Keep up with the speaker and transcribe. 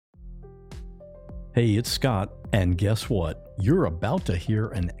Hey, it's Scott, and guess what? You're about to hear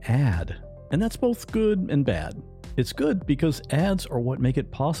an ad. And that's both good and bad. It's good because ads are what make it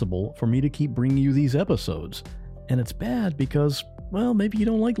possible for me to keep bringing you these episodes. And it's bad because, well, maybe you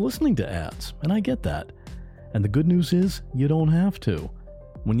don't like listening to ads, and I get that. And the good news is, you don't have to.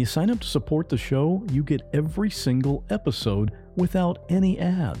 When you sign up to support the show, you get every single episode without any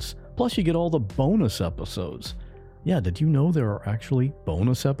ads. Plus, you get all the bonus episodes. Yeah, did you know there are actually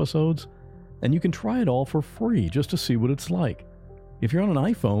bonus episodes? And you can try it all for free just to see what it's like. If you're on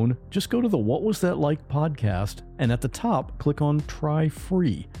an iPhone, just go to the What Was That Like podcast, and at the top, click on Try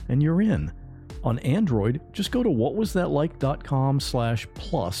Free, and you're in. On Android, just go to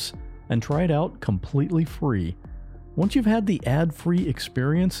whatwasthatlike.com/plus and try it out completely free. Once you've had the ad-free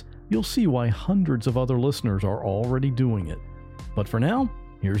experience, you'll see why hundreds of other listeners are already doing it. But for now,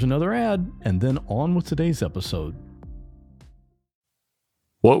 here's another ad, and then on with today's episode.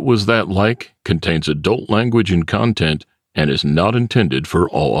 What Was That Like contains adult language and content and is not intended for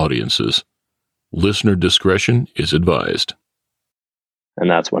all audiences. Listener discretion is advised.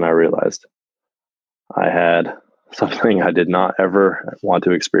 And that's when I realized I had something I did not ever want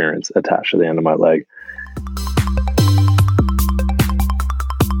to experience attached to the end of my leg.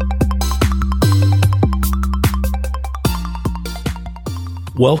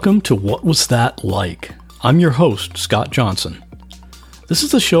 Welcome to What Was That Like? I'm your host, Scott Johnson. This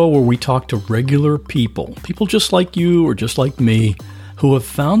is a show where we talk to regular people just like you or just like me, who have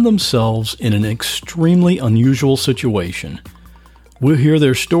found themselves in an extremely unusual situation. We'll hear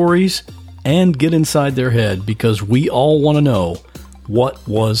their stories and get inside their head because we all want to know, what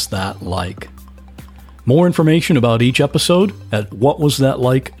was that like? More information about each episode at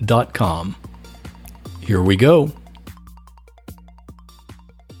whatwasthatlike.com. Here we go.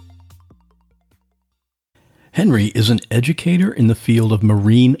 Henry is an educator in the field of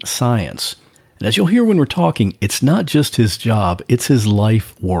marine science. And as you'll hear when we're talking, it's not just his job, it's his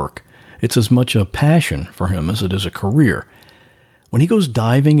life work. It's as much a passion for him as it is a career. When he goes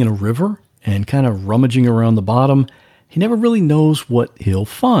diving in a river and kind of rummaging around the bottom, he never really knows what he'll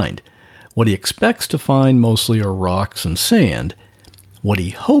find. What he expects to find mostly are rocks and sand. What he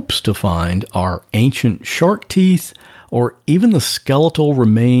hopes to find are ancient shark teeth or even the skeletal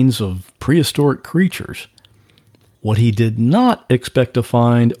remains of prehistoric creatures. What he did not expect to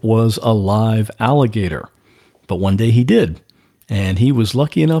find was a live alligator. But one day he did, and he was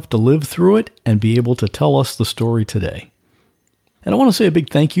lucky enough to live through it and be able to tell us the story today. And I want to say a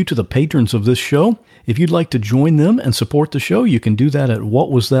big thank you to the patrons of this show. If you'd like to join them and support the show, you can do that at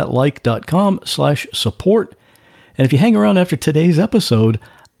whatwasthatlike.com/support. And if you hang around after today's episode,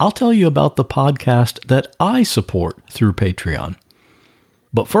 I'll tell you about the podcast that I support through Patreon.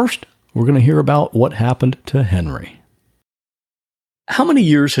 But first, we're going to hear about what happened to Henry. How many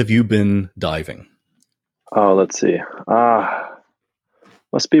years have you been diving? Oh, let's see.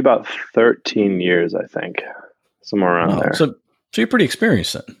 Must be about 13 years, I think. Somewhere around there. So you're pretty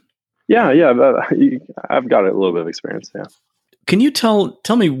experienced then. Yeah. I've got a little bit of experience, yeah. Can you tell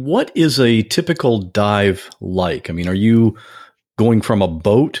me, what is a typical dive like? I mean, are you going from a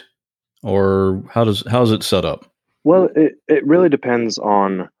boat, or how's it set up? Well, it really depends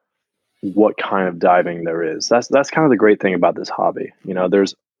on what kind of diving there is. That's kind of the great thing about this hobby. You know,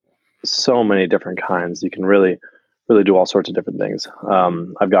 there's so many different kinds. You can really do all sorts of different things.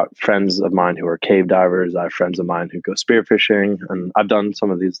 I've got friends of mine who are cave divers. I have friends of mine who go spearfishing, and I've done some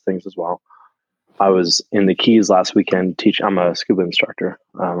of these things as well. I was in the Keys last weekend I'm a scuba instructor.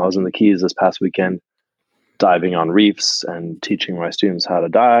 I was in the Keys this past weekend diving on reefs and teaching my students how to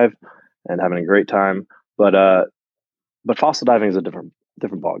dive and having a great time. But fossil diving is a different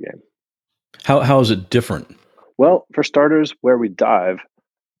ball game. How is it different? Well, for starters, where we dive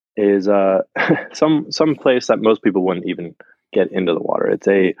is some place that most people wouldn't even get into the water. It's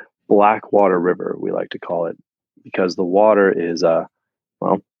a black water river, we like to call it, because the water is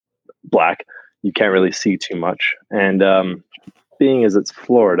black. You can't really see too much, and being as it's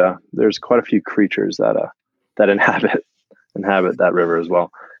Florida, there's quite a few creatures that inhabit that river as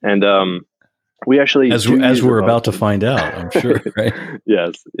well. And we actually, as we're about to find out, I'm sure, right?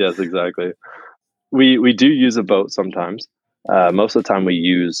 Yes, exactly. We do use a boat sometimes. Most of the time we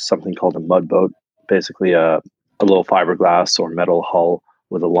use something called a mud boat, basically a little fiberglass or metal hull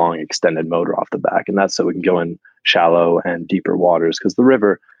with a long extended motor off the back. And that's so we can go in shallow and deeper waters, because the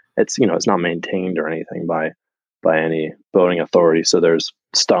river, it's not maintained or anything by any boating authority. So there's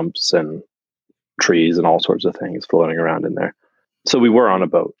stumps and trees and all sorts of things floating around in there. So we were on a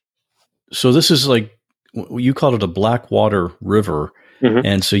boat. So this is like, you called it a black water river. Mm-hmm.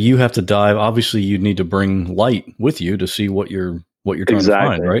 And so you have to dive. Obviously, you need to bring light with you to see what you're what you're trying to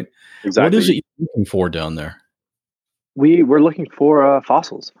find, Exactly. right? Exactly. What is it you're looking for down there? We're looking for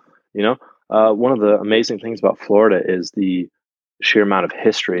fossils. You know, one of the amazing things about Florida is the sheer amount of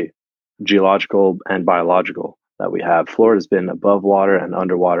history, geological and biological, that we have. Florida's been above water and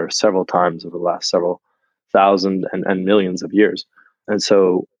underwater several times over the last several thousand and millions of years, and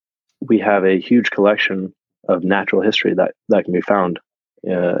so we have a huge collection of natural history that can be found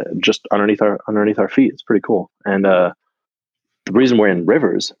just underneath our feet. It's pretty cool, and the reason we're in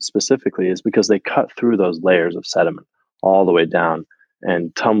rivers specifically is because they cut through those layers of sediment all the way down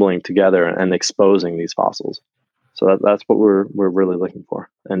and tumbling together and exposing these fossils. So that's what we're really looking for.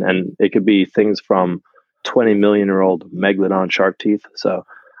 And it could be things from 20 million year old megalodon shark teeth. So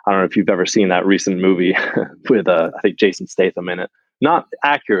I don't know if you've ever seen that recent movie with I think Jason Statham in it. Not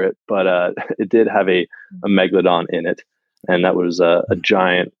accurate, but it did have a megalodon in it, and that was a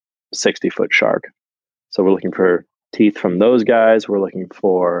giant 60-foot shark. So we're looking for teeth from those guys. We're looking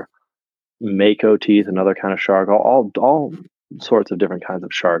for mako teeth, another kind of shark, all sorts of different kinds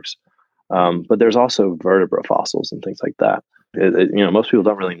of sharks. But there's also vertebrate fossils and things like that. Most people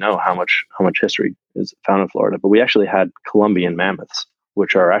don't really know how much history is found in Florida, but we actually had Columbian mammoths,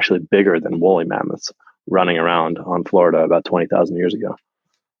 which are actually bigger than woolly mammoths, running around on Florida about 20,000 years ago.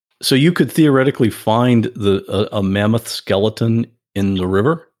 So you could theoretically find a mammoth skeleton in the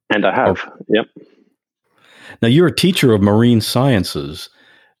river? And I have, Yep. Now, you're a teacher of marine sciences.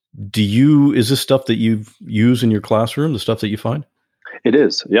 Is this stuff that you use in your classroom, the stuff that you find? It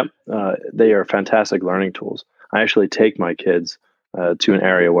is, yep. They are fantastic learning tools. I actually take my kids to an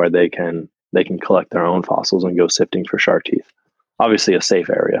area where they can collect their own fossils and go sifting for shark teeth. Obviously a safe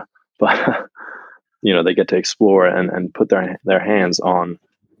area, but they get to explore and put their hands on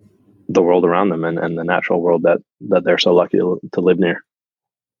the world around them and the natural world that they're so lucky to live near.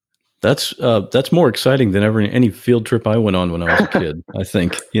 That's more exciting than any field trip I went on when I was a kid, I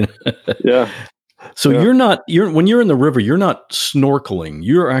think. Yeah. So yeah. When you're in the river, you're not snorkeling.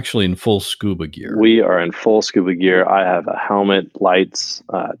 You're actually in full scuba gear. We are in full scuba gear. I have a helmet, lights,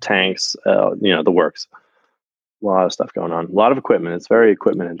 tanks, the works. A lot of stuff going on. A lot of equipment. It's very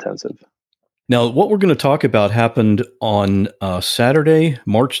equipment intensive. Now, what we're going to talk about happened on Saturday,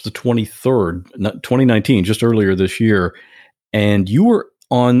 March the 23rd, 2019, just earlier this year. And you were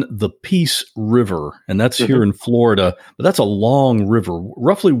on the Peace River, and that's here in Florida, but that's a long river.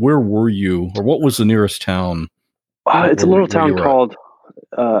 Roughly, where were you, or what was the nearest town? It's a little town called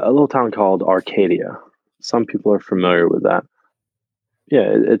Arcadia. Some people are familiar with that.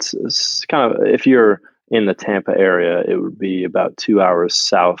 Yeah, it's kind of, if you're in the Tampa area, it would be about 2 hours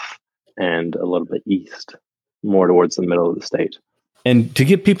south and a little bit east, more towards the middle of the state. And to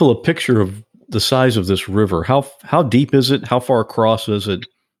give people a picture of the size of this river, how deep is it? How far across is it?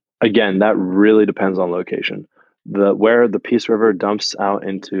 Again, that really depends on location. Where the Peace River dumps out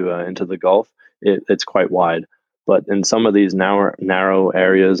into the Gulf, it's quite wide. But in some of these narrow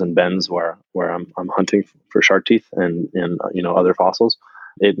areas and bends where I'm hunting for shark teeth and other fossils,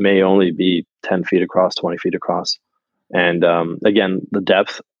 it may only be 10 feet across, 20 feet across. And again, the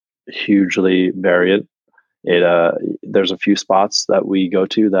depth hugely varied. There's a few spots that we go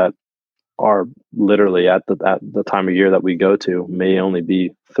to that are literally at the time of year that we go to may only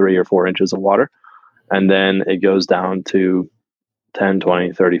be 3 or 4 inches of water. And then it goes down to 10,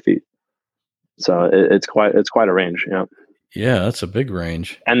 20, 30 feet. So it's quite a range. Yeah. Yeah, that's a big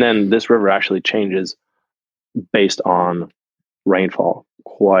range. And then this river actually changes based on rainfall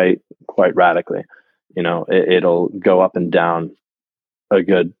quite radically. It'll go up and down a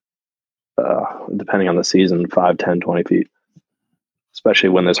good, depending on the season, 5, 10, 20 feet. Especially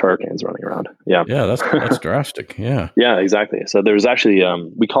when there's hurricanes running around. Yeah. Yeah, that's drastic. Yeah. Yeah, exactly. So there's actually,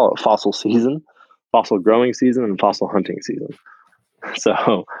 we call it fossil season, fossil growing season, and fossil hunting season.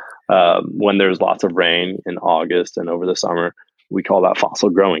 So when there's lots of rain in August and over the summer, we call that fossil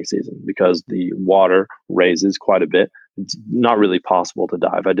growing season because the water raises quite a bit. It's not really possible to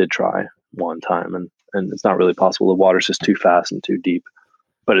dive. I did try one time and it's not really possible. The water's just too fast and too deep.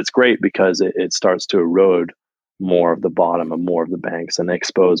 But it's great because it starts to erode more of the bottom and more of the banks and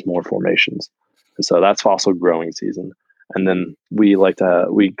expose more formations. And so that's fossil growing season. And then we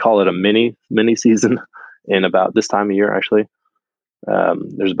call it a mini season in about this time of year, actually.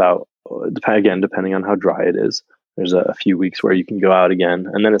 There's about, again, depending on how dry it is, there's a few weeks where you can go out again.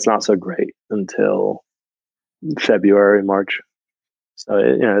 And then it's not so great until February, March. So,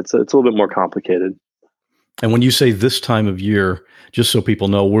 it's a little bit more complicated. And when you say this time of year, just so people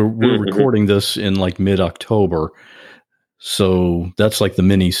know, we're recording this in like mid-October. So that's like the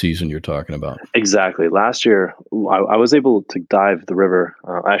mini season you're talking about. Exactly. Last year, I was able to dive the river.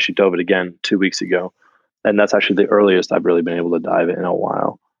 I actually dove it again 2 weeks ago. And that's actually the earliest I've really been able to dive in a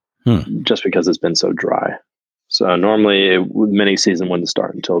while, just because it's been so dry. So normally mini season wouldn't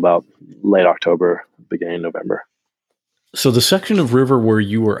start until about late October, beginning November. So the section of river where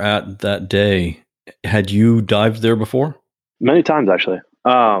you were at that day, had you dived there before? Many times, actually.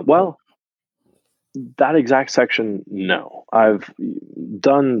 Well, that exact section, no. I've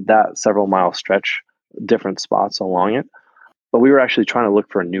done that several mile stretch, different spots along it, but we were actually trying to look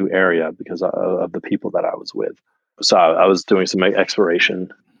for a new area because of the people that I was with. So I was doing some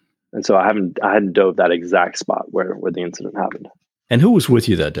exploration, and so I hadn't dove that exact spot where the incident happened. And who was with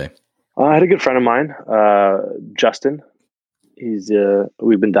you that day? I had a good friend of mine, Justin.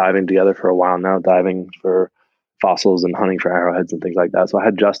 We've been diving together for a while now, diving for fossils and hunting for arrowheads and things like that. So I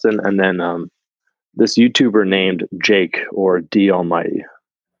had Justin, and then this YouTuber named Jake, or D Almighty.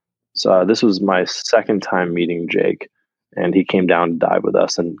 So this was my second time meeting Jake, and he came down to dive with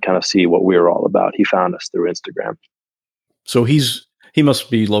us and kind of see what we were all about. He found us through Instagram. So he must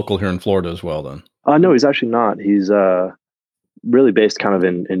be local here in Florida as well, then. No, he's actually not. He's really based kind of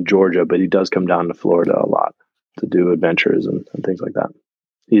in Georgia, but he does come down to Florida a lot to do adventures and things like that.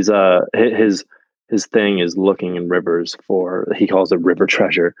 He's his thing is looking in rivers for, he calls it river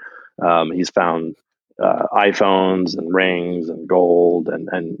treasure. He's found iPhones and rings and gold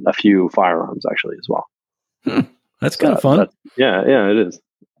and a few firearms actually as well. That's kind of fun. Yeah, it is.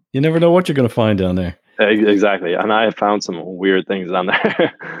 You never know what you're going to find down there. Exactly. And I have found some weird things down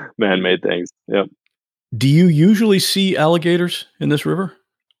there, man-made things. Yep. Do you usually see alligators in this river?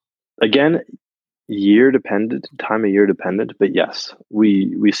 Again, time of year dependent, but yes,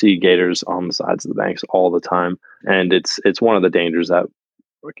 we see gators on the sides of the banks all the time. And it's one of the dangers that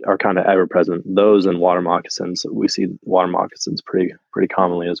are kind of ever present. Those and water moccasins. We see water moccasins pretty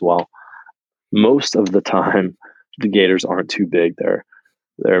commonly as well. Most of the time, the gators aren't too big.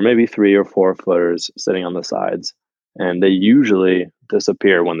 They're maybe 3 or 4 footers sitting on the sides, and they usually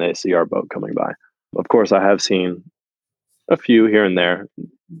disappear when they see our boat coming by. Of course, I have seen a few here and there,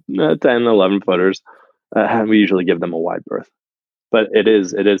 10, 11 footers. We usually give them a wide berth. But it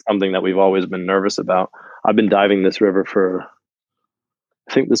is something that we've always been nervous about. I've been diving this river for,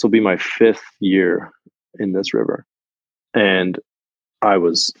 I think this will be my 5th year in this river. And I've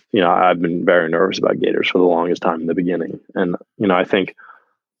been very nervous about gators for the longest time in the beginning. And, I think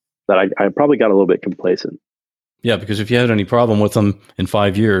that I probably got a little bit complacent. Yeah, because if you had any problem with them in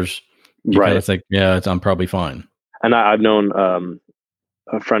 5 years, you kind of think, yeah, I'm probably fine. And I've known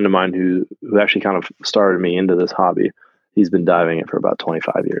a friend of mine who actually kind of started me into this hobby. He's been diving it for about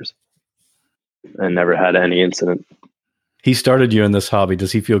 25 years and never had any incident. He started you in this hobby.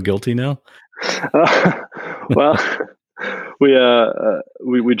 Does he feel guilty now? Well,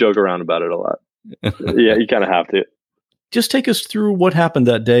 we joke around about it a lot. Yeah, you kind of have to. Just take us through what happened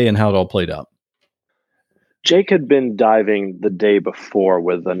that day and how it all played out. Jake had been diving the day before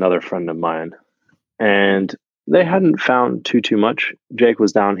with another friend of mine, and they hadn't found too much. Jake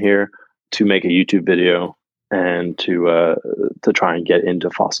was down here to make a YouTube video and to try and get into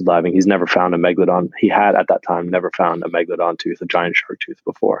fossil diving. He's never found a megalodon. He had at that time never found a megalodon tooth, a giant shark tooth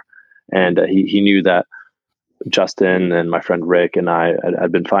before, and he knew that Justin and my friend Rick and I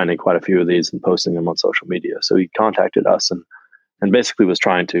had been finding quite a few of these and posting them on social media. So he contacted us and basically was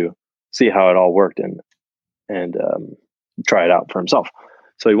trying to see how it all worked and try it out for himself.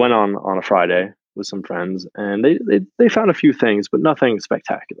 So he went on a Friday with some friends, and they found a few things, but nothing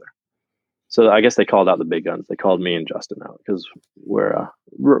spectacular. So I guess they called out the big guns. They called me and Justin out because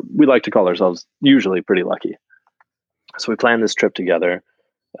we like to call ourselves usually pretty lucky. So we planned this trip together,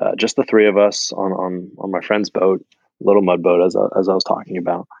 just the 3 of us on my friend's boat, little mud boat, as I was talking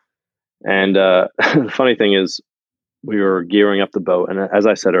about. And the funny thing is, we were gearing up the boat, and as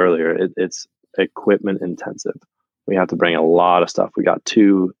I said earlier, it's equipment intensive. We have to bring a lot of stuff. We got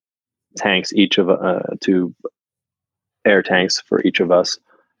 2 tanks, each of 2 air tanks for each of us,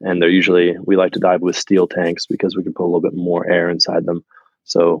 and we like to dive with steel tanks because we can put a little bit more air inside them.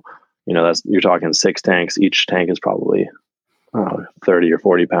 So you're talking 6 tanks. Each tank is probably 30 or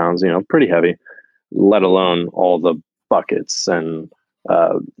 40 pounds, pretty heavy, let alone all the buckets and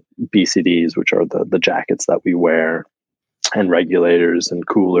BCDs, which are the jackets that we wear, and regulators and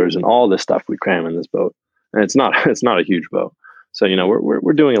coolers and all this stuff we cram in this boat. And it's not a huge boat. So,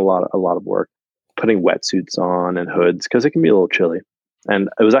 we're doing a lot of work, putting wetsuits on and hoods because it can be a little chilly. And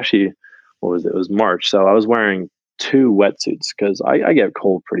it was actually, it was March. So I was wearing 2 wetsuits because I get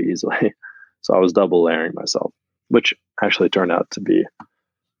cold pretty easily. So I was double layering myself, which actually turned out to be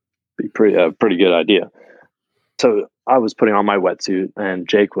pretty good idea. So I was putting on my wetsuit, and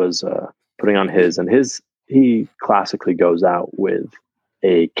Jake was putting on his, and he classically goes out with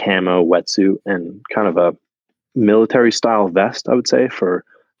a camo wetsuit and kind of a military style vest, I would say, for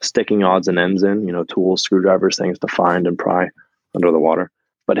sticking odds and ends in, tools, screwdrivers, things to find and pry under the water.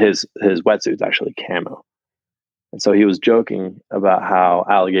 But his wetsuit's actually camo. And so he was joking about how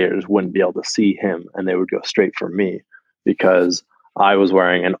alligators wouldn't be able to see him and they would go straight for me because I was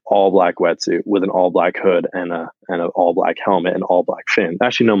wearing an all black wetsuit with an all black hood and an all black helmet and all black fins.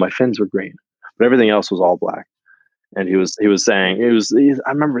 Actually, no, my fins were green, but everything else was all black. And he was saying I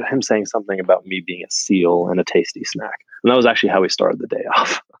remember him saying something about me being a seal and a tasty snack, and that was actually how we started the day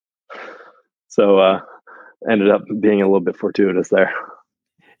off. So ended up being a little bit fortuitous there.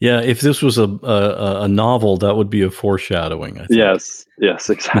 Yeah, if this was a novel, that would be a foreshadowing, I think. Yes,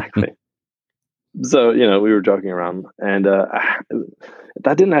 exactly. So, we were joking around, and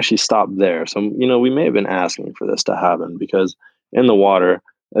that didn't actually stop there. So, we may have been asking for this to happen because in the water,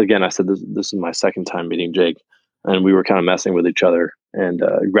 again, I said this is my second time meeting Jake, and we were kind of messing with each other and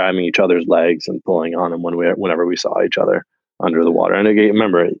grabbing each other's legs and pulling on them whenever we saw each other under the water. And again,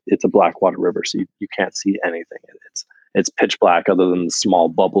 remember, it's a black water river, so you can't see anything. It's pitch black other than the small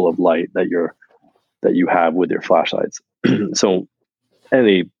bubble of light that you have with your flashlights. So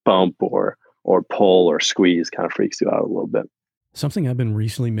any bump or pull or squeeze kind of freaks you out a little bit. Something I've been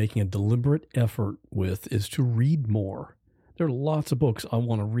recently making a deliberate effort with is to read more. There are lots of books I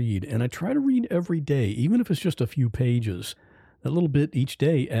want to read, and I try to read every day, even if it's just a few pages. That little bit each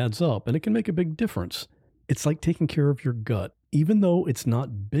day adds up, and it can make a big difference. It's like taking care of your gut. Even though it's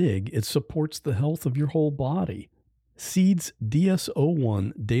not big, it supports the health of your whole body. Seed's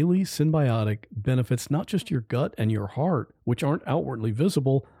DS-01 Daily Synbiotic benefits not just your gut and your heart, which aren't outwardly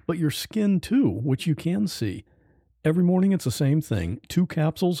visible, but your skin too, which you can see. Every morning it's the same thing, 2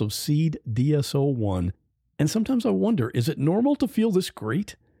 capsules of Seed DS-01. And sometimes I wonder, is it normal to feel this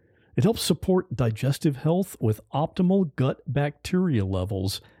great? It helps support digestive health with optimal gut bacteria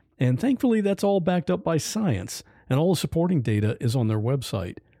levels. And thankfully that's all backed up by science, and all the supporting data is on their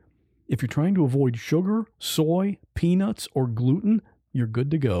website. If you're trying to avoid sugar, soy, peanuts, or gluten, you're good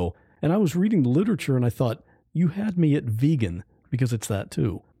to go. And I was reading the literature and I thought, you had me at vegan, because it's that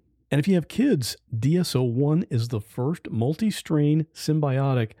too. And if you have kids, DS-01 is the first multi-strain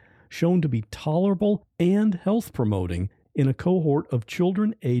symbiotic shown to be tolerable and health-promoting in a cohort of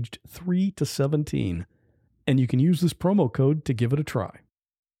children aged 3 to 17. And you can use this promo code to give it a try.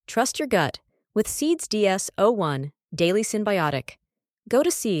 Trust your gut with Seed's DS-01 Daily Synbiotic. Go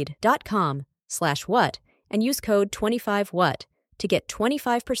to seed.com/what and use code 25what to get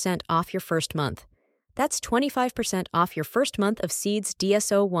 25% off your first month. That's 25% off your first month of Seed's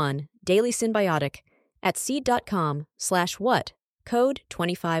DS-01 Daily Synbiotic at seed.com/what, code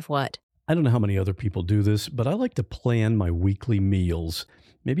 25what. I don't know how many other people do this, but I like to plan my weekly meals.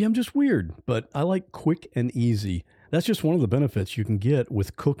 Maybe I'm just weird, but I like quick and easy. That's just one of the benefits you can get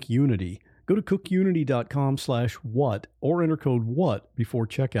with Cook Unity. Go to cookunity.com/what or enter code WHAT before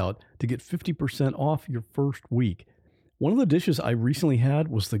checkout to get 50% off your first week. One of the dishes I recently had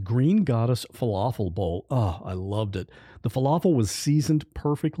was the Green Goddess Falafel Bowl. Oh, I loved it. The falafel was seasoned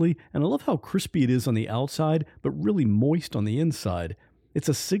perfectly, and I love how crispy it is on the outside, but really moist on the inside. It's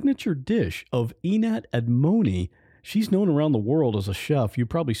a signature dish of Einat Admoni. She's known around the world as a chef. You've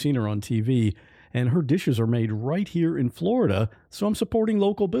probably seen her on TV. And her dishes are made right here in Florida, so I'm supporting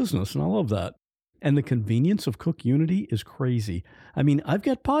local business, and I love that. And the convenience of Cook Unity is crazy. I mean, I've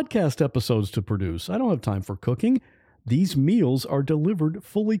got podcast episodes to produce. I don't have time for cooking. These meals are delivered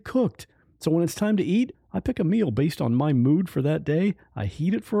fully cooked. So when it's time to eat, I pick a meal based on my mood for that day, I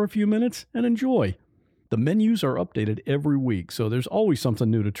heat it for a few minutes, and enjoy. The menus are updated every week, so there's always something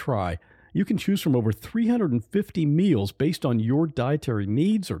new to try. You can choose from over 350 meals based on your dietary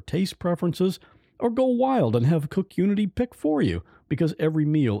needs or taste preferences, or go wild and have Cook Unity pick for you, because every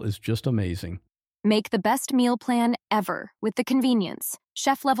meal is just amazing. Make the best meal plan ever with the convenience,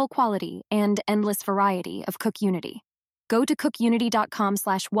 chef-level quality, and endless variety of Cook Unity. Go to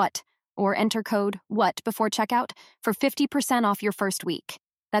cookunity.com/what or enter code WHAT before checkout for 50% off your first week.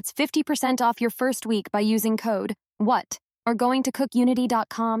 That's 50% off your first week by using code WHAT or going to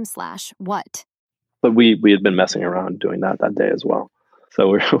cookunity.com/what. But we had been messing around doing that day as well. So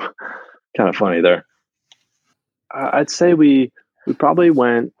we're kind of funny there. I'd say we probably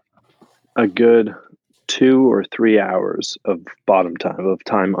went a good 2 or 3 hours of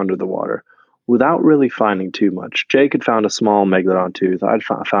time under the water without really finding too much. Jake had found a small megalodon tooth. I'd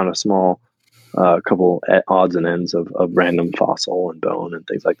found a small couple odds and ends of random fossil and bone and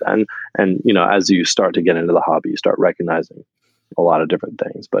things like that. And as you start to get into the hobby, you start recognizing a lot of different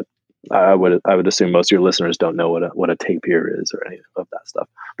things. But I would assume most of your listeners don't know what a tapir is or any of that stuff.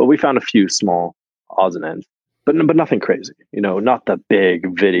 But we found a few small odds and ends. but nothing crazy. Not the big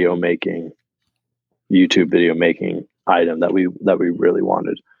YouTube video making item that we really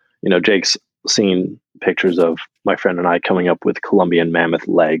wanted. Jake's seen pictures of my friend and I coming up with Columbian mammoth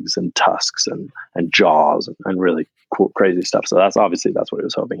legs and tusks and jaws and really cool, crazy stuff. So that's what he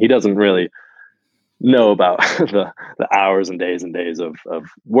was hoping. He doesn't really know about the hours and days of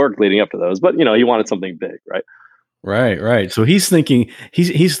work leading up to those, but he wanted something big, right? Right. So he's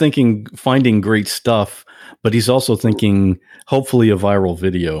thinking finding great stuff, but he's also thinking hopefully a viral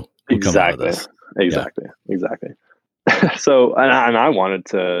video will come out of this. Exactly. So, and I wanted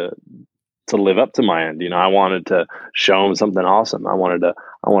to live up to my end. I wanted to show him something awesome. I wanted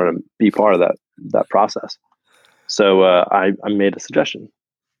to be part of that process. So I made a suggestion.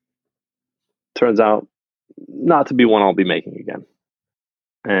 Turns out not to be one I'll be making again.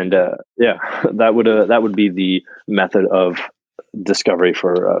 And that would be the method of discovery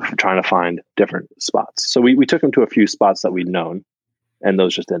for trying to find different spots. So we took him to a few spots that we'd known, and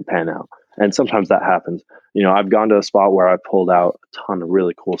those just didn't pan out. And sometimes that happens. I've gone to a spot where I pulled out a ton of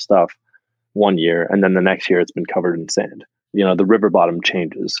really cool stuff one year, and then the next year it's been covered in sand. The river bottom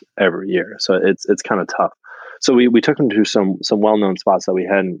changes every year, so it's kind of tough. So we took him to some well-known spots that we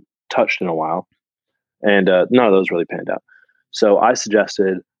hadn't touched in a while, and none of those really panned out. So I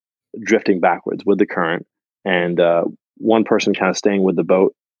suggested drifting backwards with the current, and one person kind of staying with the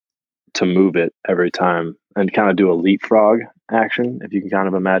boat to move it every time and kind of do a leapfrog action, if you can kind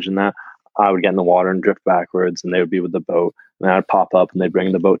of imagine that. I would get in the water and drift backwards, and they would be with the boat, and I'd pop up and they'd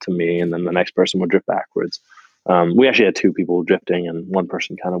bring the boat to me, and then the next person would drift backwards. We actually had two people drifting and one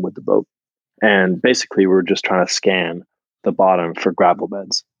person kind of with the boat. And basically we were just trying to scan the bottom for gravel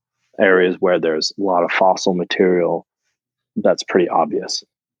beds, areas where there's a lot of fossil material that's pretty obvious.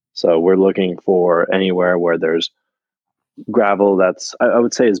 So we're looking for anywhere where there's gravel that's, I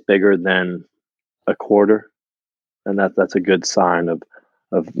would say, is bigger than a quarter. And that's a good sign of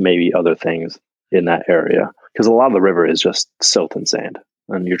maybe other things in that area. Because a lot of the river is just silt and sand.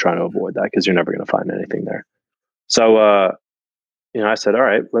 And you're trying to avoid that because you're never going to find anything there. So, I said, all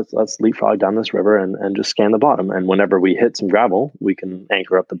right, let's leapfrog down this river and just scan the bottom. And whenever we hit some gravel, we can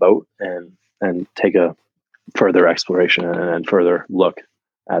anchor up the boat and take a further exploration and further look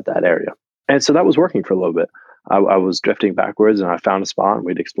at that area. And so that was working for a little bit. I was drifting backwards and I found a spot and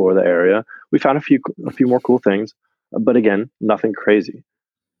we'd explore the area. We found a few more cool things, but again, nothing crazy.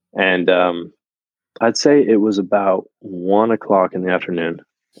 And I'd say it was about 1:00 in the afternoon,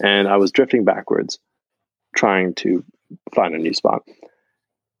 and I was drifting backwards, trying to find a new spot.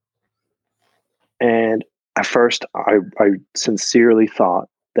 And at first, I sincerely thought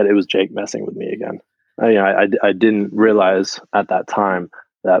that it was Jake messing with me again. I didn't realize at that time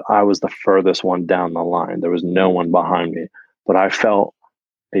that I was the furthest one down the line. There was no one behind me, but I felt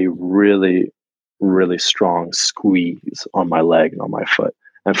a really, really strong squeeze on my leg and on my foot.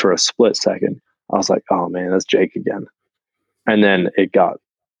 And for a split second, I was like, oh man, that's Jake again. And then it got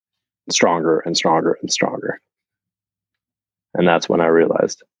stronger and stronger and stronger. And that's when I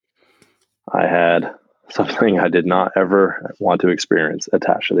realized I had something I did not ever want to experience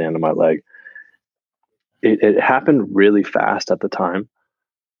attached to the end of my leg. It happened really fast at the time,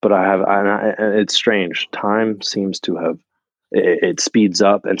 but it's strange. Time seems to have, it speeds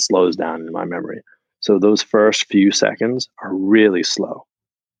up and slows down in my memory. So those first few seconds are really slow.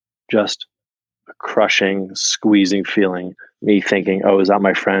 Just a crushing, squeezing feeling, me thinking, oh, is that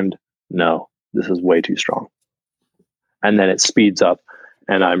my friend? No, this is way too strong. And then it speeds up.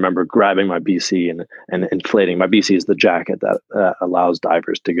 And I remember grabbing my BC and inflating. My BC is the jacket that allows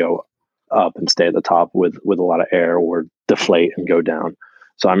divers to go up and stay at the top with a lot of air, or deflate and go down.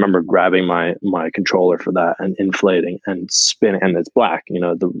 So I remember grabbing my controller for that and inflating and spinning, and it's black.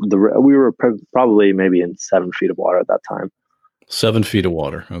 We were probably maybe in 7 feet of water at that time. 7 feet of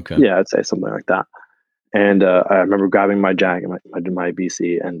water. Okay. Yeah, I'd say something like that. And I remember grabbing my jacket, my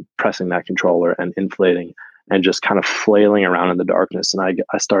BC, and pressing that controller and inflating and just kind of flailing around in the darkness. And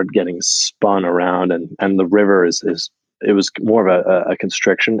I started getting spun around, and the river it was more of a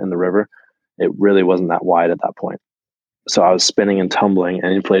constriction in the river. It really wasn't that wide at that point. So I was spinning and tumbling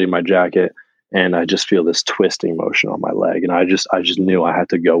and inflating my jacket, and I just feel this twisting motion on my leg. And I just knew I had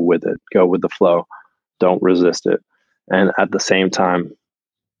to go with it, go with the flow, don't resist it. And at the same time,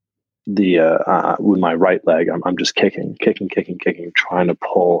 with my right leg, I'm just kicking, trying to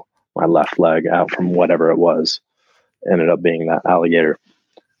pull my left leg out from whatever it was. Ended up being that alligator.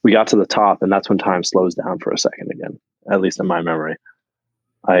 We got to the top, and that's when time slows down for a second again, at least in my memory.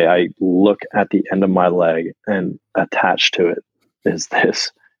 I look at the end of my leg, and attached to it is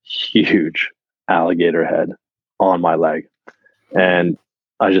this huge alligator head on my leg. And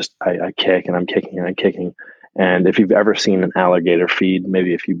I kick, and I'm kicking, and I'm kicking. And if you've ever seen an alligator feed,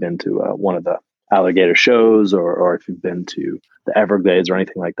 maybe if you've been to one of the alligator shows, or if you've been to the Everglades or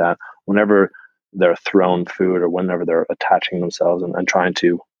anything like that, whenever they're thrown food or whenever they're attaching themselves and trying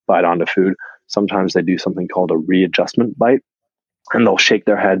to bite onto food, sometimes they do something called a readjustment bite, and they'll shake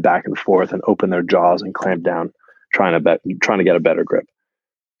their head back and forth and open their jaws and clamp down, trying to get a better grip.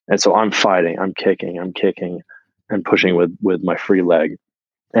 And so I'm fighting, I'm kicking and pushing with my free leg.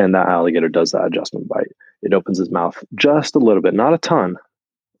 And that alligator does that adjustment bite. It opens his mouth just a little bit, not a ton,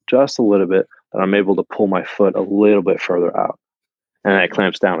 just a little bit, that I'm able to pull my foot a little bit further out. And then it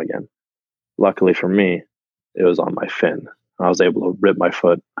clamps down again. Luckily for me, it was on my fin. I was able to rip my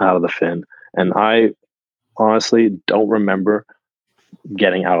foot out of the fin. And I honestly don't remember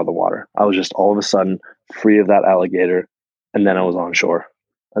getting out of the water. I was just all of a sudden free of that alligator, and then I was on shore.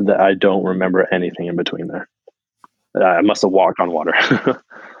 I don't remember anything in between there. I must have walked on water.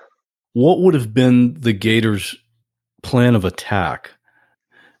 What would have been the gator's plan of attack?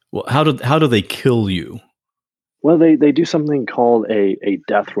 Well, how do they kill you? Well, they do something called a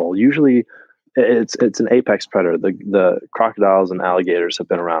death roll. Usually, it's an apex predator. The crocodiles and alligators have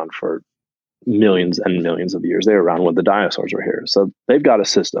been around for millions and millions of years. They were around when the dinosaurs were here, so they've got a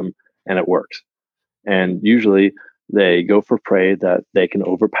system and it works. And usually, they go for prey that they can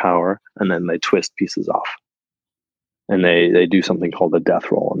overpower, and then they twist pieces off. And they do something called a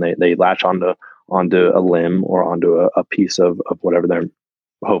death roll, and they latch onto a limb or onto a piece of whatever their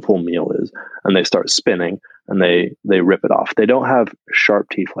hopeful meal is, and they start spinning, and they rip it off. They don't have sharp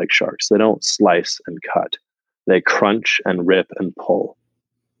teeth like sharks. They don't slice and cut. They crunch and rip and pull.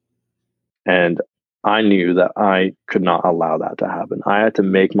 And I knew that I could not allow that to happen. I had to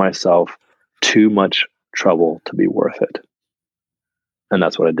make myself too much trouble to be worth it. And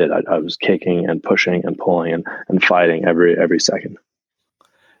that's what I did. I was kicking and pushing and pulling and fighting every second.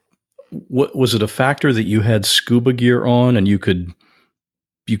 What was it, a factor that you had scuba gear on and you could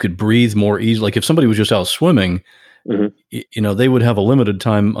breathe more easily? Like if somebody was just out swimming, mm-hmm. They would have a limited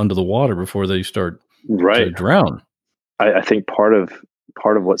time under the water before they start to drown. I think part of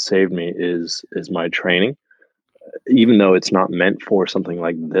what saved me is my training, even though it's not meant for something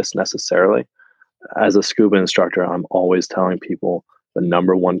like this necessarily. As a scuba instructor, I'm always telling people the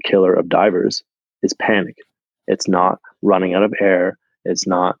number one killer of divers is panic. It's not running out of air. It's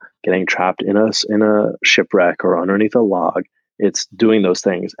not getting trapped in a shipwreck or underneath a log. It's doing those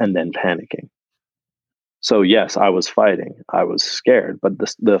things and then panicking. So yes, I was fighting. I was scared, but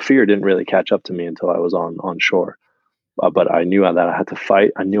the fear didn't really catch up to me until I was on shore. But I knew that I had to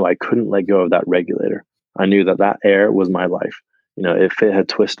fight. I knew I couldn't let go of that regulator. I knew that air was my life. If it had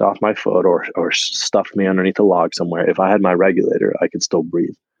twisted off my foot or stuffed me underneath a log somewhere, if I had my regulator, I could still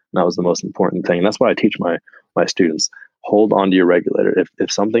breathe. And that was the most important thing. And that's what I teach my students. Hold on to your regulator.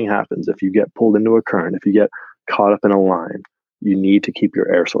 If something happens, if you get pulled into a current, if you get caught up in a line, you need to keep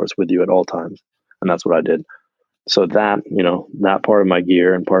your air source with you at all times. And that's what I did. So that part of my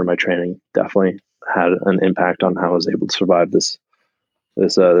gear and part of my training definitely had an impact on how I was able to survive this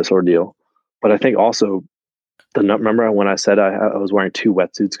ordeal. But I think also, remember when I said I was wearing 2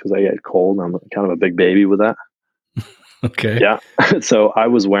 wetsuits because I get cold? I'm kind of a big baby with that. Okay. Yeah. So I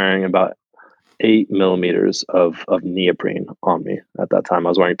was wearing about 8 millimeters of neoprene on me at that time. I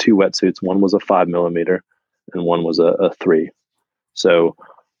was wearing 2 wetsuits. One was a 5 millimeter and one was a 3. So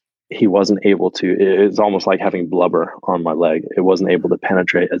he wasn't able to, it's almost like having blubber on my leg. It wasn't able to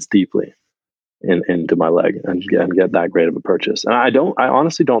penetrate as deeply into my leg and get that great of a purchase. And I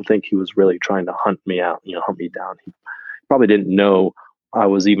honestly don't think he was really trying to hunt me out, hunt me down. He probably didn't know I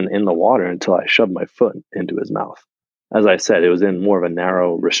was even in the water until I shoved my foot into his mouth. As I said, it was in more of a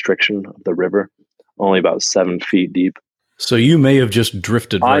narrow restriction of the river, only about 7 feet deep. So you may have just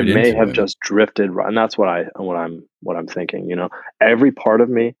drifted right into it. I may have just drifted right, and that's what I'm thinking. Every part of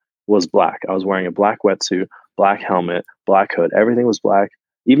me was black. I was wearing a black wetsuit, black helmet, black hood. Everything was black.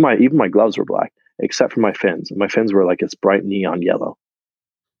 Even my gloves were black, except for my fins. My fins were like this bright neon yellow.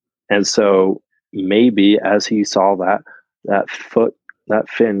 And so maybe as he saw that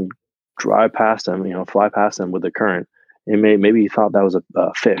fin drive past him, fly past him with the current, maybe he thought that was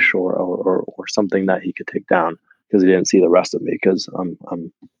a fish or something that he could take down, because he didn't see the rest of me, because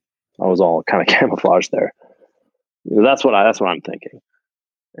I was all kind of camouflaged there. That's what I'm thinking.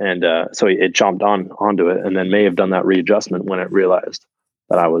 And so it jumped onto it, and then may have done that readjustment when it realized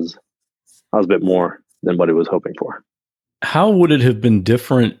that I was a bit more than what it was hoping for. How would it have been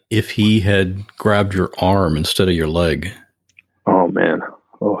different if he had grabbed your arm instead of your leg? Oh man,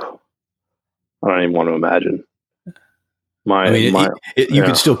 I don't even want to imagine. You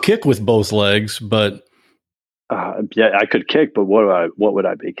could still kick with both legs, but Yeah, I could kick, but what would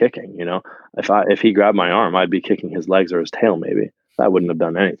I be kicking? If he grabbed my arm, I'd be kicking his legs or his tail. Maybe that wouldn't have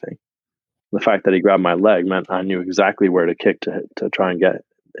done anything. The fact that he grabbed my leg meant I knew exactly where to kick to try and get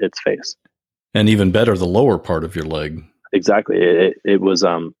its face. And even better, the lower part of your leg. Exactly. It was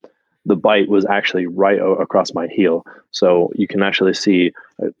the bite was actually right across my heel, so you can actually see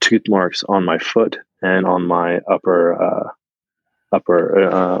tooth marks on my foot and on my upper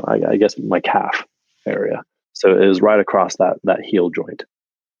I guess my calf area. So it was right across that heel joint.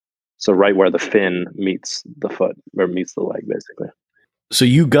 So right where the fin meets the foot or meets the leg, basically. So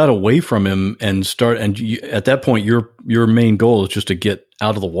you got away from him and at that point, your main goal is just to get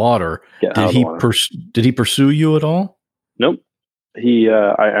out of the water. Did he pursue you at all? Nope. I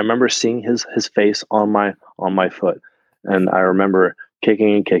remember seeing his face on my foot, and I remember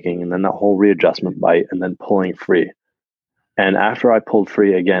kicking and kicking, and then that whole readjustment bite, and then pulling free. And after I pulled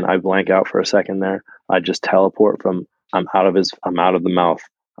free again, I blank out for a second there. I just teleport from I'm out of the mouth.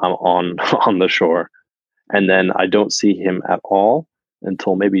 I'm on the shore, and then I don't see him at all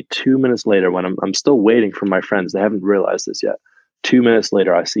until maybe 2 minutes later when I'm still waiting for my friends. They haven't realized this yet. 2 minutes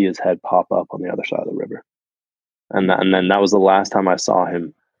later, I see his head pop up on the other side of the river. And then that was the last time I saw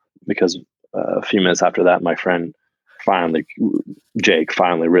him, because a few minutes after that, my friend Jake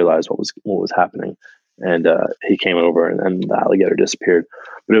finally realized what was happening. And he came over and the alligator disappeared.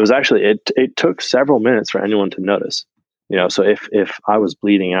 But it was actually, it took several minutes for anyone to notice. So if I was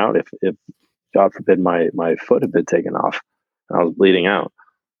bleeding out, if God forbid my foot had been taken off and I was bleeding out,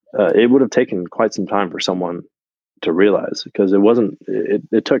 it would have taken quite some time for someone to realize, because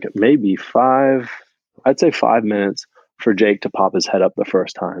it took maybe 5 minutes for Jake to pop his head up the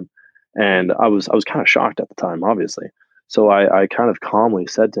first time. And I was kind of shocked at the time, obviously. So I kind of calmly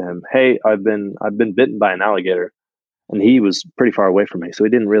said to him, "Hey, I've been bitten by an alligator." And he was pretty far away from me, so he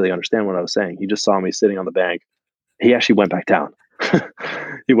didn't really understand what I was saying. He just saw me sitting on the bank. He actually went back down.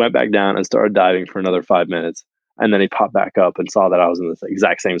 He went back down and started diving for another 5 minutes. And then he popped back up and saw that I was in the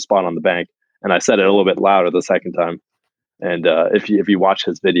exact same spot on the bank. And I said it a little bit louder the second time. And if you watch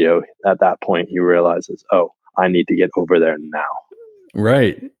his video, at that point, he realizes, oh, I need to get over there now.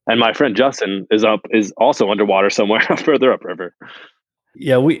 Right. And my friend Justin is also underwater somewhere further upriver.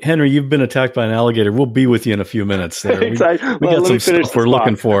 Yeah, Henry, you've been attacked by an alligator. We'll be with you in a few minutes there. Exactly. We got some stuff we're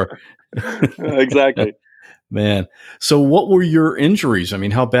looking for. Exactly. Man. So what were your injuries? I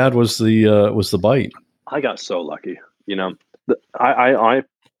mean, how bad was the bite? I got so lucky. I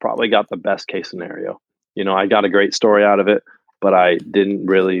probably got the best case scenario. I got a great story out of it, but I didn't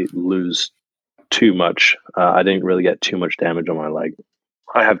really lose too much. I didn't really get too much damage on my leg.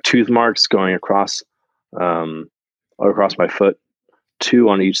 I have tooth marks going across my foot, 2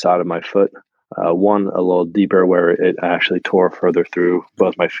 on each side of my foot. One a little deeper where it actually tore further through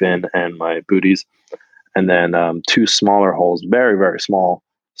both my fin and my booties. And then 2 smaller holes, very, very small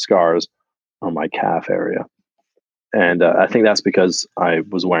scars on my calf area. And I think that's because I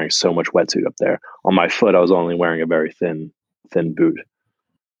was wearing so much wetsuit up there. On my foot, I was only wearing a very thin boot.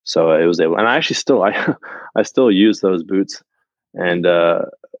 So it was able, and I actually I still use those boots, and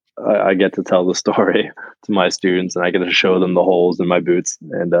I get to tell the story to my students, and I get to show them the holes in my boots,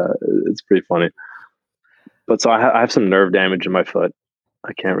 and it's pretty funny. But so I have some nerve damage in my foot.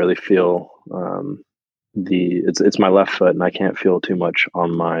 I can't really feel it's my left foot, and I can't feel too much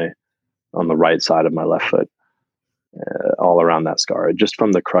on the right side of my left foot, all around that scar, just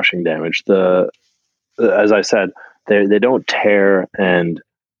from the crushing damage. As I said, they don't tear and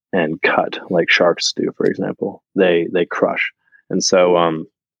cut like sharks do, for example. They crush. And so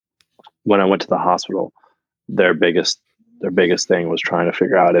when I went to the hospital, their biggest thing was trying to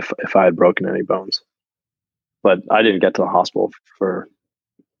figure out if I had broken any bones. But I didn't get to the hospital for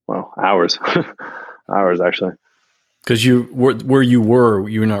hours. Hours, actually. Because where you were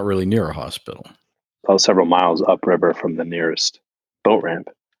not really near a hospital. I was several miles upriver from the nearest boat ramp.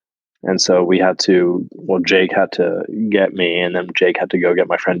 And so Jake had to get me, and then Jake had to go get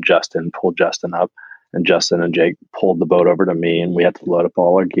my friend Justin, pull Justin up, and Justin and Jake pulled the boat over to me, and we had to load up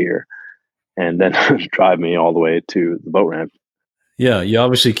all our gear and then drive me all the way to the boat ramp. Yeah, you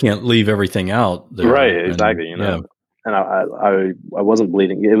obviously can't leave everything out there. Right, exactly. Yeah. And I wasn't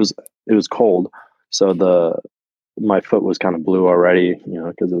bleeding. It was cold, so my foot was kind of blue already,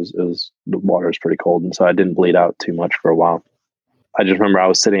 because it was the water is pretty cold, and so I didn't bleed out too much for a while. I just remember I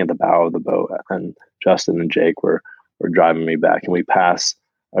was sitting at the bow of the boat, and Justin and Jake were driving me back, and we passed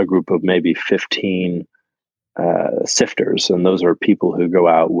a group of maybe 15 sifters, and those are people who go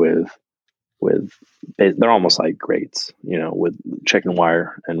out with they're almost like grates, with chicken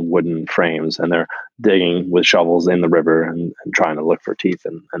wire and wooden frames, and they're digging with shovels in the river and trying to look for teeth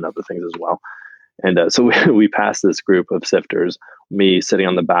and other things as well. And so we passed this group of sifters, me sitting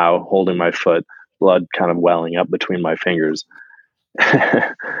on the bow, holding my foot, blood kind of welling up between my fingers.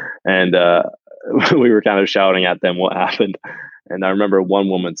 And we were kind of shouting at them what happened. And I remember one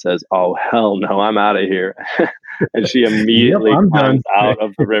woman says, "Oh, hell no, I'm out of here." And she immediately climbs out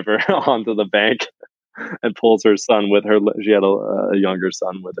of the river onto the bank and pulls her son with her. She had a younger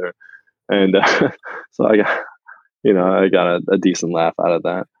son with her. And so I got a decent laugh out of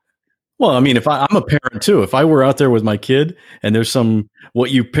that. Well, I mean, if I'm a parent too, if I were out there with my kid and there's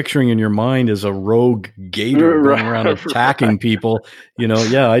what you're picturing in your mind is a rogue gator going around attacking people,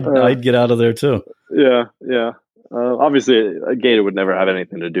 I'd get out of there too. Yeah. Obviously, a gator would never have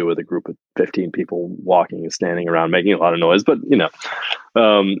anything to do with a group of 15 people walking and standing around making a lot of noise, but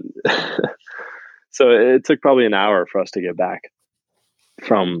so it took probably an hour for us to get back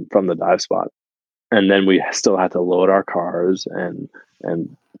from the dive spot. And then we still had to load our cars and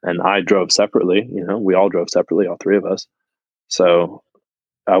I drove separately, we all drove separately, all three of us. So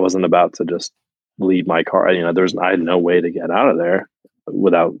I wasn't about to just leave my car. I had no way to get out of there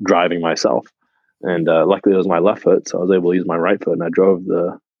without driving myself. And luckily it was my left foot. So I was able to use my right foot, and I drove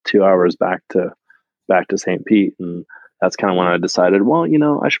the 2 hours back to St. Pete. And that's kind of when I decided, well,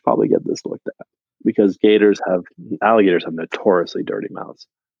 I should probably get this looked at, because alligators have notoriously dirty mouths.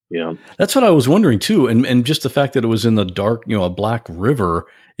 That's what I was wondering too, and just the fact that it was in the dark, a black river.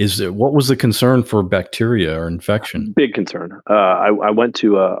 What was the concern for bacteria or infection? Big concern. I went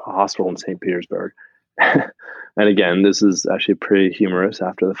to a hospital in St. Petersburg, and again, this is actually pretty humorous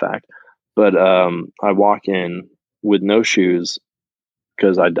after the fact. But I walk in with no shoes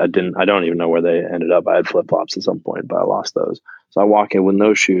because I don't even know where they ended up. I had flip flops at some point, but I lost those. So I walk in with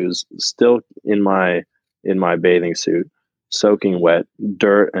no shoes, still in my bathing suit, soaking wet,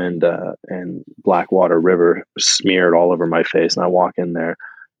 dirt and Blackwater River smeared all over my face. And I walk in there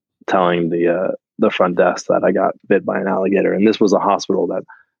telling the front desk that I got bit by an alligator. And this was a hospital that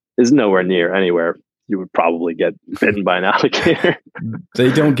is nowhere near anywhere you would probably get bitten by an alligator.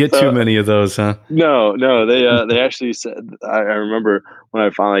 They don't get too many of those, huh? No. They actually said, I remember when I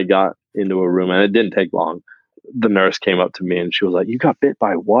finally got into a room, and it didn't take long, the nurse came up to me and she was like, "You got bit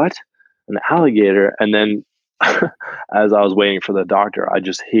by what?" An alligator. And then as I was waiting for the doctor, I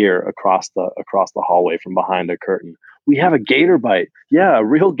just hear across the hallway from behind a curtain, "We have a gator bite." Yeah, a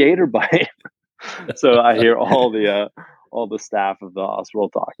real gator bite. So I hear all the staff of the hospital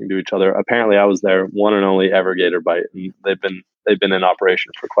talking to each other. Apparently I was their one and only ever gator bite, and they've been in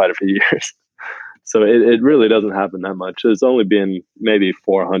operation for quite a few years. So it really doesn't happen that much. It's only been maybe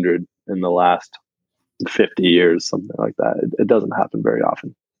 400 in the last 50 years, something like that. It doesn't happen very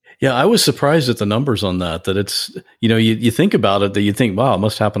often. Yeah, I was surprised at the numbers on that it's, you think about it, that you think, wow, it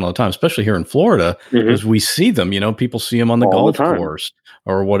must happen all the time, especially here in Florida, because we see them, people see them on the golf course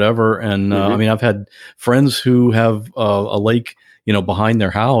or whatever. And I mean, I've had friends who have a lake, behind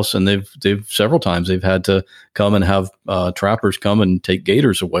their house, and they've several times they've had to come and have trappers come and take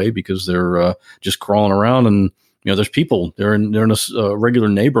gators away because they're just crawling around, and there's people, they're in a regular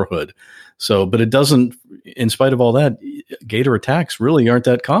neighborhood. So, but it doesn't, in spite of all that, gator attacks really aren't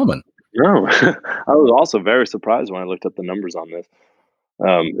that common. No, I was also very surprised when I looked at the numbers on this.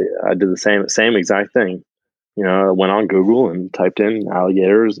 I did the same exact thing. I went on Google and typed in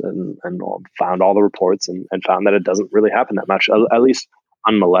alligators and found all the reports and found that it doesn't really happen that much, at least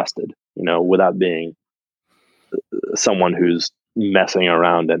unmolested, without being someone who's messing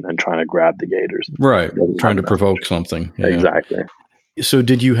around and trying to grab the gators. Right. Trying to provoke something. Yeah. Exactly. So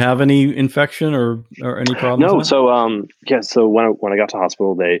did you have any infection or any problems? No. So, so when I got to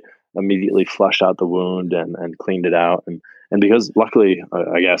hospital, they immediately flushed out the wound and cleaned it out. And because luckily,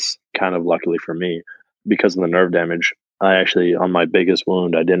 I guess kind of luckily for me, because of the nerve damage, I actually, on my biggest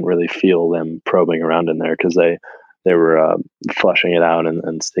wound, I didn't really feel them probing around in there, because they were flushing it out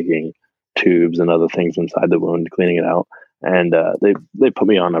and sticking tubes and other things inside the wound, cleaning it out. And they put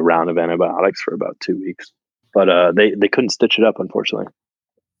me on a round of antibiotics for about 2 weeks. But they couldn't stitch it up, unfortunately.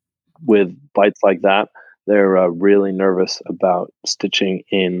 With bites like that, they're really nervous about stitching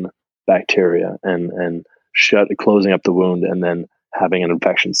in bacteria and closing up the wound and then having an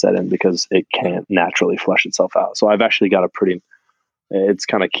infection set in, because it can't naturally flush itself out. So I've actually got it's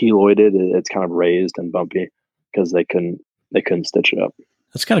kind of keloided, it's kind of raised and bumpy, because they couldn't stitch it up.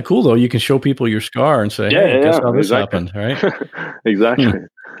 That's kind of cool, though. You can show people your scar and say, "Hey, guess how this happened," right? Exactly.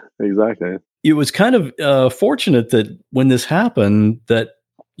 Exactly. It was kind of fortunate that when this happened, that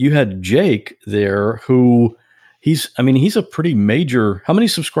you had Jake there, who he's a pretty major. How many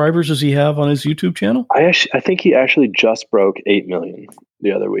subscribers does he have on his YouTube channel? I think he actually just broke 8 million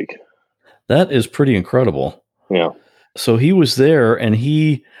the other week. That is pretty incredible. Yeah. So he was there, and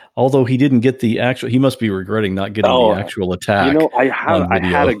although he didn't get the actual, he must be regretting not getting the actual attack. I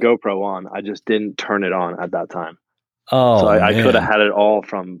had a GoPro on. I just didn't turn it on at that time. Oh, so I man. could have had it all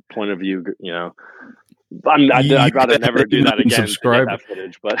from point of view, I'd rather never do that again. Subscribe that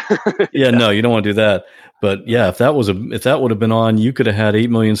footage, but no, you don't want to do that. But yeah, if that would have been on, you could have had 8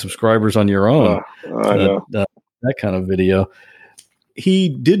 million subscribers on your own. That kind of video. He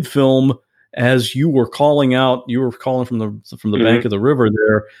did film as you were calling out. You were calling from the bank of the river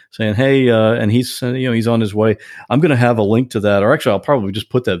there, saying, "Hey," and he's on his way. I'm going to have a link to that, or actually, I'll probably just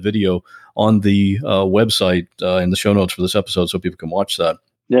put that video on the website in the show notes for this episode, so people can watch that.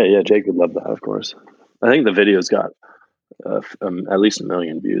 Yeah, Jake would love that, of course. I think the video's got at least 1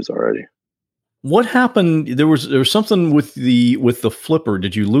 million views already. What happened? There was something with the flipper.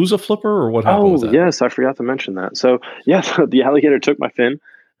 Did you lose a flipper, or what happened with that? Yes, I forgot to mention that. So the alligator took my fin,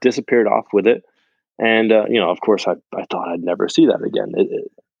 disappeared off with it, and of course I thought I'd never see that again.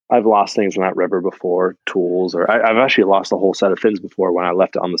 I've lost things from that river before, tools, or I've actually lost a whole set of fins before when I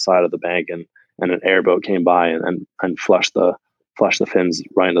left it on the side of the bank and an airboat came by and flushed the fins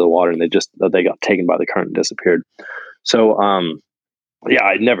right into the water, and they got taken by the current and disappeared. So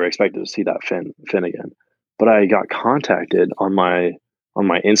I never expected to see that fin again. But I got contacted on my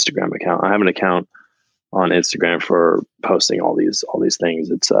Instagram account. I have an account on Instagram for posting all these things.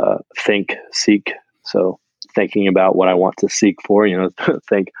 It's think, seek. So thinking about what I want to seek for,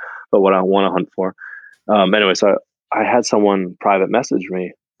 think about what I want to hunt for. Anyway, so I had someone private message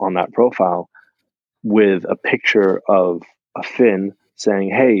me on that profile with a picture of a fin saying,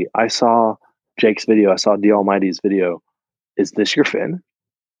 "Hey, I saw Jake's video. I saw D Almighty's video. Is this your fin?"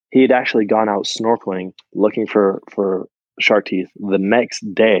 He had actually gone out snorkeling looking for shark teeth the next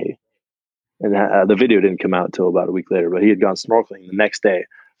day. And the video didn't come out until about a week later, but he had gone snorkeling the next day,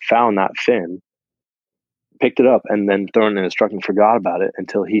 found that fin, picked it up, and then thrown it in his truck and forgot about it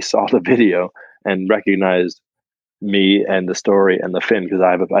until he saw the video and recognized me and the story and the fin, because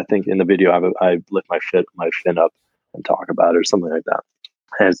I think in the video I lift my fin up and talk about it or something like that.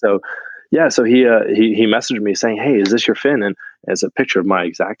 And so he messaged me saying, "Hey, is this your fin?" And it's a picture of my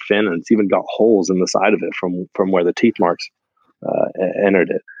exact fin, and it's even got holes in the side of it from where the teeth marks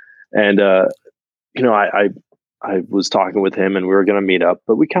entered it. And I was talking with him, and we were going to meet up,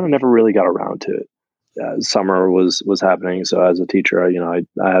 but we kind of never really got around to it. Summer was happening, so as a teacher, I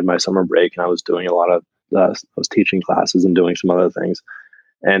had my summer break, and I was doing a lot of I was teaching classes and doing some other things,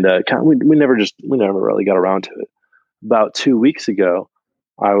 and we never really got around to it. About 2 weeks ago,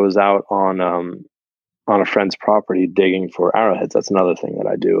 I was out on a friend's property digging for arrowheads. That's another thing that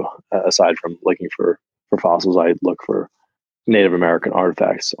I do. Aside from looking for fossils, I look for Native American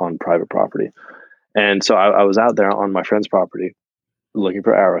artifacts on private property. And so I was out there on my friend's property looking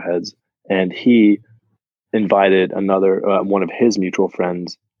for arrowheads, and he invited another one of his mutual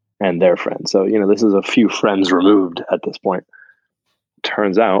friends and their friend. So, this is a few friends removed at this point.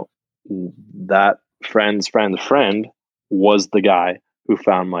 Turns out that friend's friend's friend was the guy who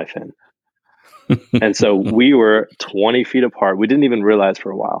found my fin. And so we were 20 feet apart. We didn't even realize for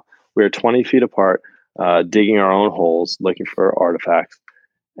a while. We were 20 feet apart, digging our own holes, looking for artifacts.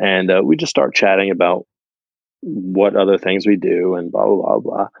 And we just start chatting about what other things we do and blah, blah, blah,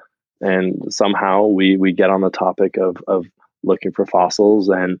 blah. And somehow we get on the topic of looking for fossils,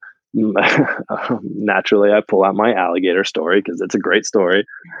 and naturally I pull out my alligator story because it's a great story.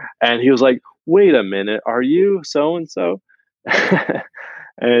 And he was like, "Wait a minute, are you so-and-so?"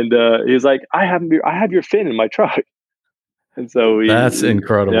 And he's like, I have your fin in my truck. And so that's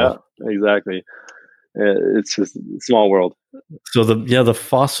incredible. Yeah, exactly. It's just a small world. So the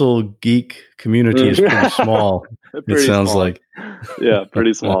fossil geek community is pretty small. It sounds like. Yeah,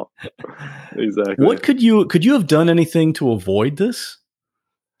 pretty small. Exactly. What could you have done anything to avoid this?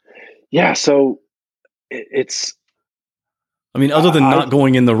 Yeah, so it's. I mean, other than not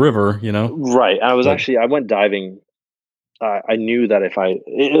going in the river, Right. I went diving. I knew that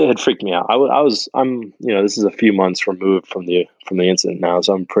it had freaked me out. This is a few months removed from the incident now,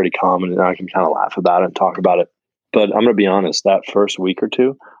 so I'm pretty calm and I can kind of laugh about it and talk about it. But I'm going to be honest, that first week or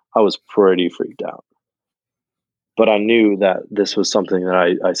two, I was pretty freaked out. But I knew that this was something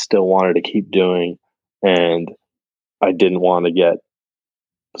that I still wanted to keep doing, and I didn't want to get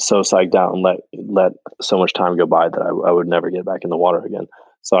so psyched out and let so much time go by that I would never get back in the water again.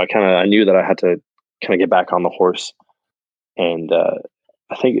 So I knew that I had to kind of get back on the horse. And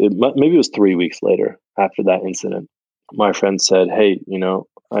I think maybe it was 3 weeks later after that incident, my friend said, "Hey,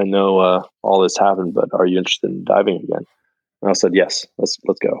 I know all this happened, but are you interested in diving again?" And I said, "Yes, let's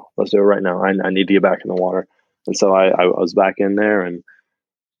go. Let's do it right now. I need to get back in the water." And so I was back in there and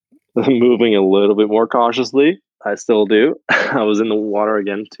moving a little bit more cautiously. I still do. I was in the water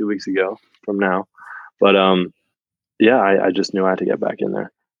again 2 weeks ago from now, but yeah, I just knew I had to get back in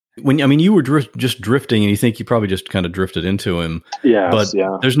there. You were just drifting, and you think you probably just kind of drifted into him. Yes, but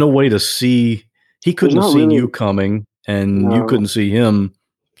yeah. There's no way to see. He couldn't have seen you coming, and you couldn't see him.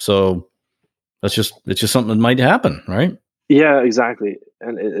 So it's just something that might happen, right? Yeah, exactly.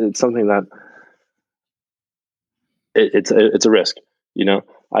 And it's something that it's a risk.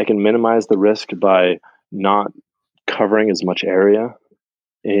 I can minimize the risk by not covering as much area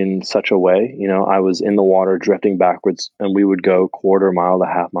in such a way. I was in the water drifting backwards, and we would go quarter mile to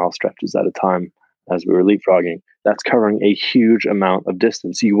half mile stretches at a time as we were leapfrogging. That's covering a huge amount of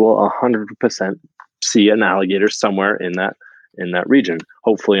distance. You will 100% see an alligator somewhere in that region,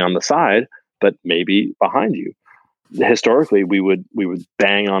 hopefully on the side, but maybe behind you. Historically, we would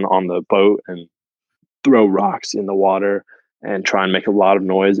bang on the boat and throw rocks in the water and try and make a lot of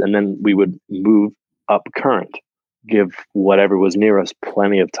noise, and then we would move up current, give whatever was near us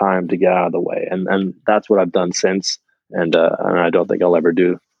plenty of time to get out of the way, and that's what I've done since, and I don't think I'll ever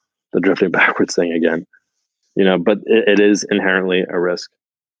do the drifting backwards thing again. But it is inherently a risk.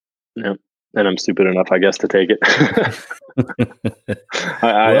 And I'm stupid enough, I guess, to take it.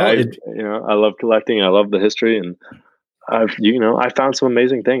 I love collecting. I love the history, and I found some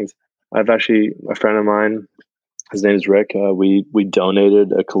amazing things. I've actually, a friend of mine, his name is Rick. We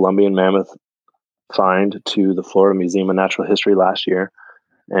donated a Columbian mammoth find to the Florida Museum of Natural History last year,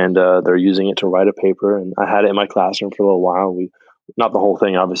 and they're using it to write a paper. And I had it in my classroom for a little while. Not the whole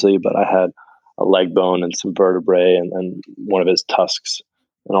thing, obviously, but I had a leg bone and some vertebrae and one of his tusks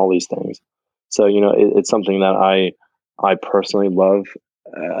and all these things. So it's something that I personally love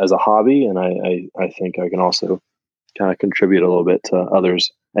as a hobby, and I think I can also kind of contribute a little bit to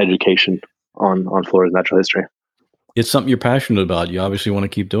others' education on Florida's natural history. It's something you're passionate about. You obviously want to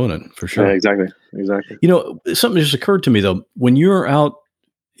keep doing it, for sure. Yeah, exactly. Something just occurred to me though. When you're out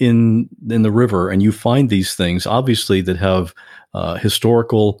in the river and you find these things, obviously that have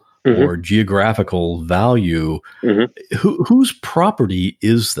historical or geographical value, whose property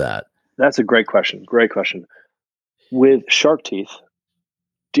is that? That's a great question. With shark teeth,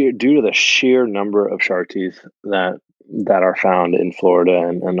 due to the sheer number of shark teeth that are found in Florida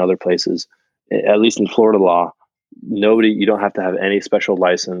and other places, at least in Florida law, you don't have to have any special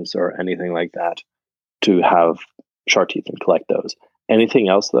license or anything like that to have shark teeth and collect those. Anything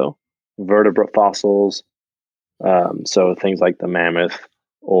else though, vertebrate fossils, so things like the mammoth,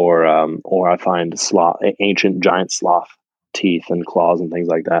 or I find ancient giant sloth teeth and claws and things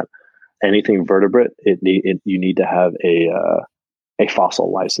like that. Anything vertebrate, you need to have a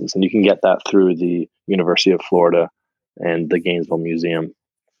fossil license, and you can get that through the University of Florida and the Gainesville Museum.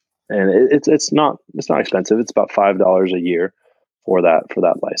 And it's not expensive. It's about $5 a year for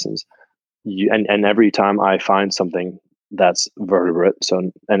that license. And every time I find something that's vertebrate,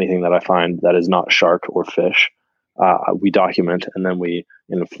 so anything that I find that is not shark or fish, we document, and then we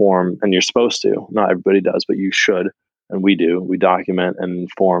inform. And you're supposed to. Not everybody does, but you should, and we do. We document and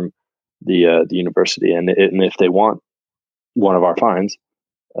inform the university, and if they want one of our finds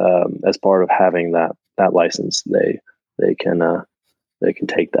as part of having that license, they can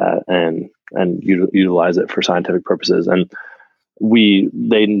take that and utilize it for scientific purposes. And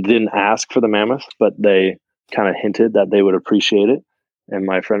they didn't ask for the mammoth, but they kind of hinted that they would appreciate it. And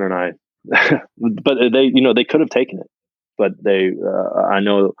my friend and I, but they could have taken it, but I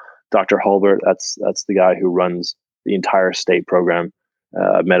know Dr. Hulbert, that's the guy who runs the entire state program.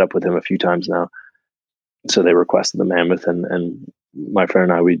 I've met up with him a few times now. So they requested the mammoth, and my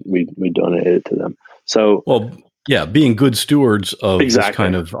friend and I, we donated it to them. So, well, yeah, being good stewards of this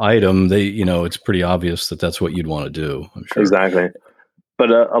kind of item, it's pretty obvious that that's what you'd want to do, I'm sure. Exactly.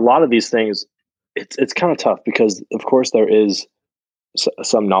 But a lot of these things, it's kind of tough because, of course, there is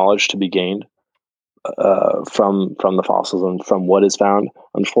some knowledge to be gained from the fossils and from what is found.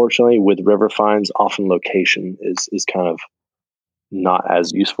 Unfortunately, with river finds, often location is kind of not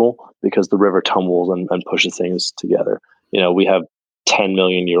as useful because the river tumbles and pushes things together. We have 10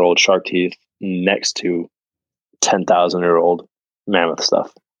 million year old shark teeth next to 10,000 year old mammoth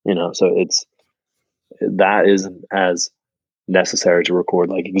stuff, so that isn't as necessary to record,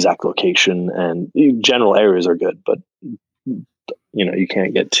 like exact location, and general areas are good, but you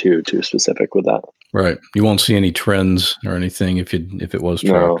can't get too specific with that. Right. You won't see any trends or anything if it was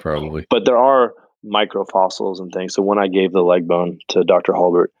tracked, probably. But there are microfossils and things. So when I gave the leg bone to Dr.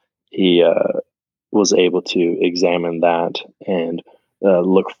 Hulbert, he was able to examine that and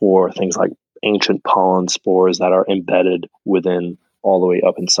look for things like ancient pollen spores that are embedded within all the way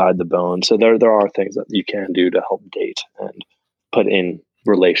up inside the bone. So there are things that you can do to help date and put in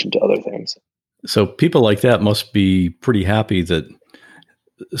relation to other things. So people like that must be pretty happy that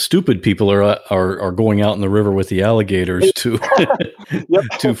stupid people are going out in the river with the alligators to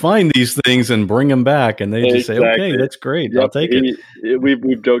to find these things and bring them back, and they just say, "Okay, that's great, I'll take it."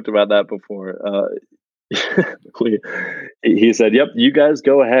 We've joked about that before. He said, "Yep, you guys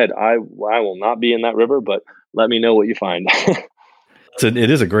go ahead. I will not be in that river, but let me know what you find."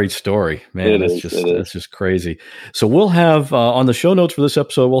 It is a great story, man. It's just crazy. So we'll have on the show notes for this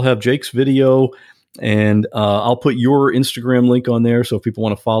episode, we'll have Jake's video, and I'll put your Instagram link on there. So if people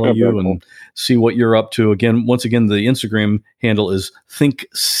want to follow you and see what you're up to, once again, the Instagram handle is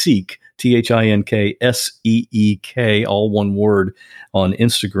ThinkSeek, ThinkSeek, all one word on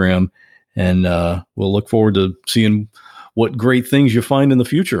Instagram. And we'll look forward to seeing what great things you find in the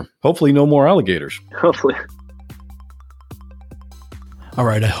future. Hopefully no more alligators. Hopefully. All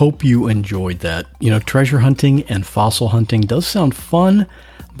right, I hope you enjoyed that. Treasure hunting and fossil hunting does sound fun,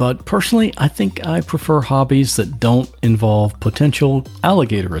 but personally, I think I prefer hobbies that don't involve potential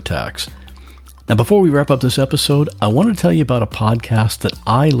alligator attacks. Now, before we wrap up this episode, I want to tell you about a podcast that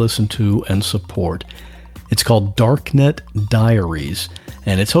I listen to and support. It's called Darknet Diaries,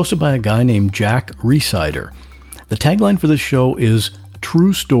 and it's hosted by a guy named Jack Rhysider. The tagline for this show is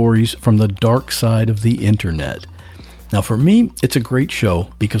True Stories from the Dark Side of the Internet. Now, for me, it's a great show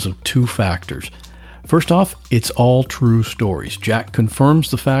because of two factors. First off, it's all true stories. Jack confirms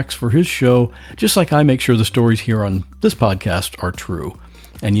the facts for his show, just like I make sure the stories here on this podcast are true.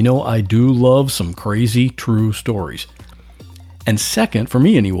 And I do love some crazy true stories. And second, for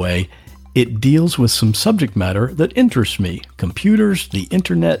me anyway, it deals with some subject matter that interests me. Computers, the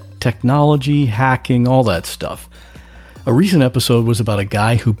internet, technology, hacking, all that stuff. A recent episode was about a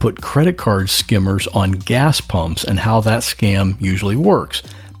guy who put credit card skimmers on gas pumps and how that scam usually works.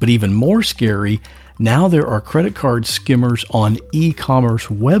 But even more scary, now there are credit card skimmers on e-commerce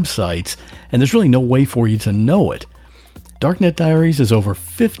websites, and there's really no way for you to know it. Darknet Diaries is over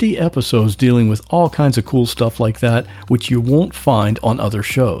 50 episodes dealing with all kinds of cool stuff like that, which you won't find on other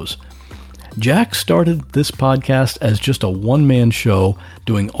shows. Jack started this podcast as just a one-man show,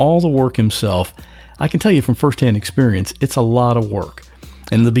 doing all the work himself. I can tell you from firsthand experience, it's a lot of work.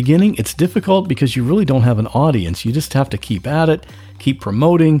 And in the beginning, it's difficult because you really don't have an audience. You just have to keep at it, keep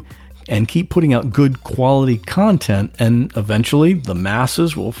promoting, and keep putting out good quality content, and eventually the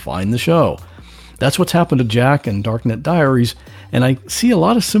masses will find the show. That's what's happened to Jack and Darknet Diaries, and I see a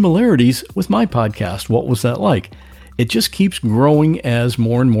lot of similarities with my podcast, What Was That Like? It just keeps growing as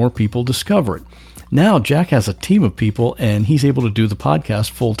more and more people discover it. Now Jack has a team of people, and he's able to do the podcast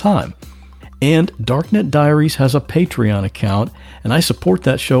full time. And Darknet Diaries has a Patreon account, and I support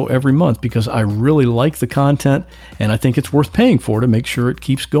that show every month because I really like the content, and I think it's worth paying for to make sure it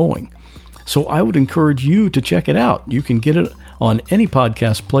keeps going. So I would encourage you to check it out. You can get it on any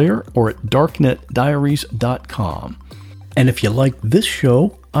podcast player or at darknetdiaries.com. And if you like this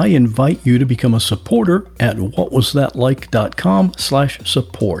show, I invite you to become a supporter at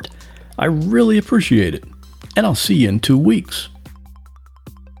whatwasthatlike.com/support. I really appreciate it. And I'll see you in 2 weeks.